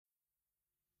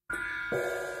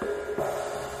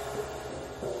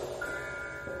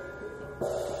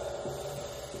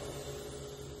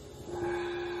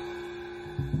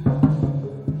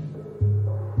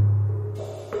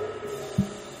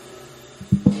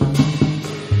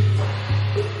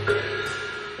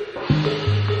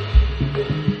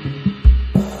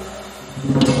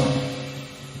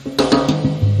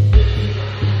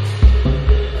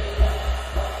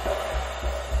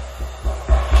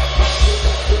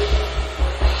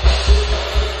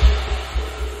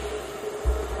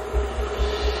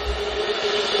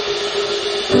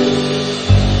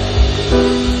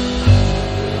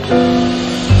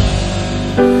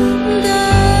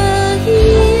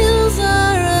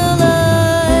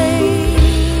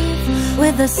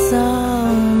The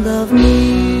sound of music,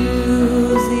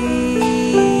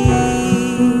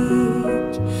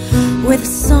 with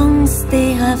songs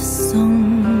they have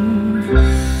sung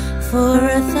for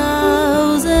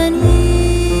 1,000 years.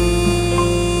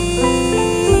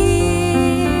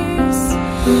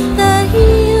 The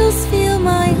hills fill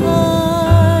my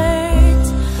heart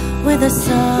with the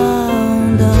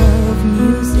sound of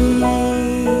music.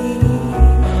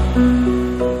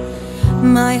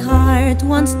 My heart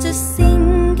wants to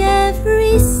sing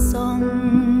every song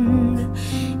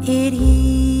it hears.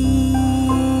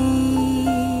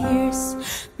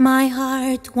 My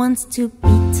heart wants to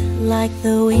beat like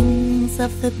the wings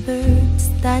of the birds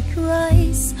that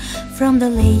rise from the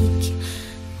lake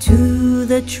to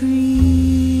the trees.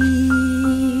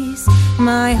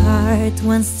 My heart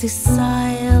wants to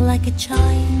sigh like a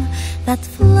chime that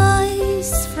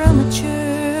flies from a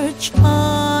church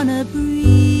on a breeze,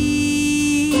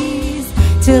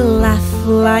 to laugh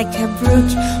like a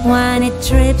brook when it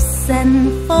trips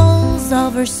and falls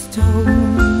over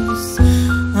stones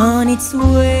on its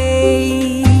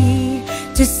way,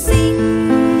 to sing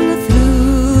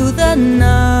through the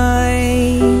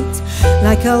night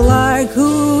like a lark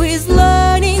who is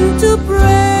learning to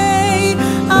pray.